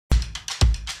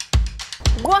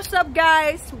What's up,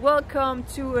 guys? Welcome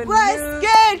to a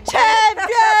Westgate Champions!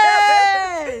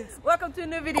 Welcome to a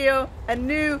new video, a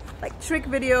new trick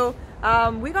video.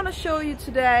 We're gonna show you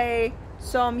today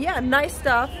some nice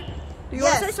stuff. Do you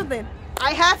want to say something?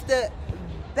 I have the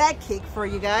back kick for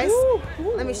you guys. Ooh.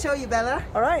 Let me show you, Bella.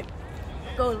 All right,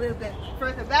 Go a little bit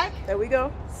further back. there we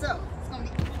go. So it's gonna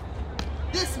be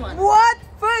this one. What?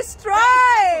 First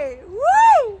try!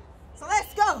 Woo! So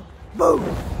let's go. Boom.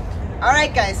 All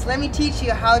right, guys. Let me teach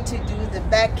you how to do the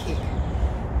back kick.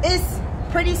 It's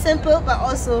pretty simple, but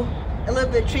also a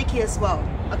little bit tricky as well.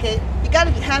 Okay, you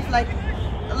gotta have like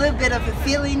a little bit of a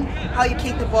feeling how you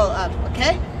kick the ball up.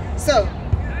 Okay, so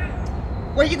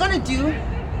what you're gonna do,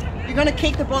 you're gonna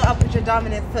kick the ball up with your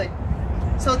dominant foot.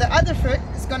 So the other foot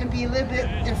is gonna be a little bit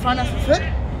in front of the foot,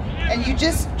 and you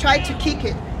just try to kick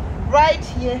it right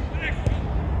here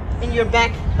in your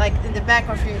back, like in the back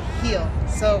of your heel.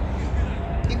 So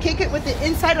you kick it with the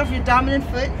inside of your dominant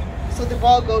foot, so the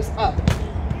ball goes up.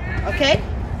 Okay?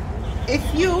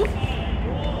 If you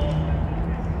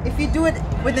do it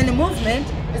within a movement,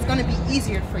 it's gonna be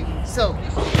easier for you. So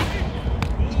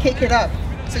you kick it up.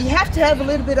 So you have to have a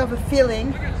little bit of a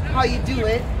feeling how you do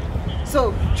it.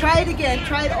 So try it again,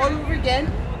 try it all over again,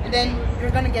 and then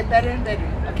you're gonna get better and better,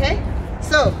 okay?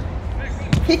 So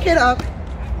pick it up,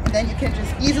 and then you can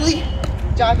just easily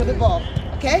joggle the ball,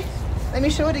 okay? Let me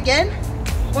show it again,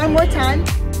 one more time.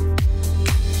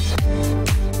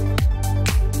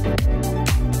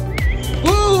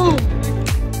 Boom!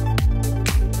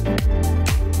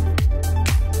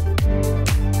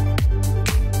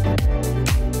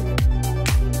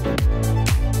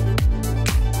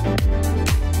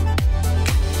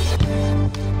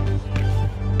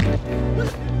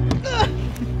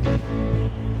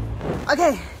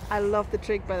 Okay. I love the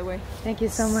trick, by the way. Thank you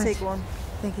so much. Sick one.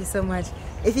 Thank you so much.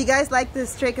 If you guys like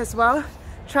this trick as well,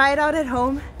 try it out at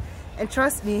home, and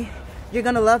trust me, you're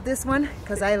gonna love this one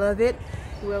because I love it.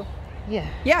 You will. Yeah.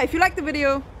 Yeah, if you like the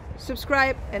video,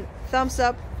 subscribe and thumbs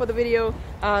up for the video.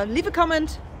 Leave a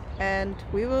comment, and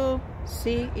we will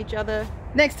see each other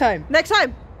Next time. next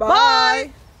time.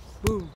 Bye. Boom.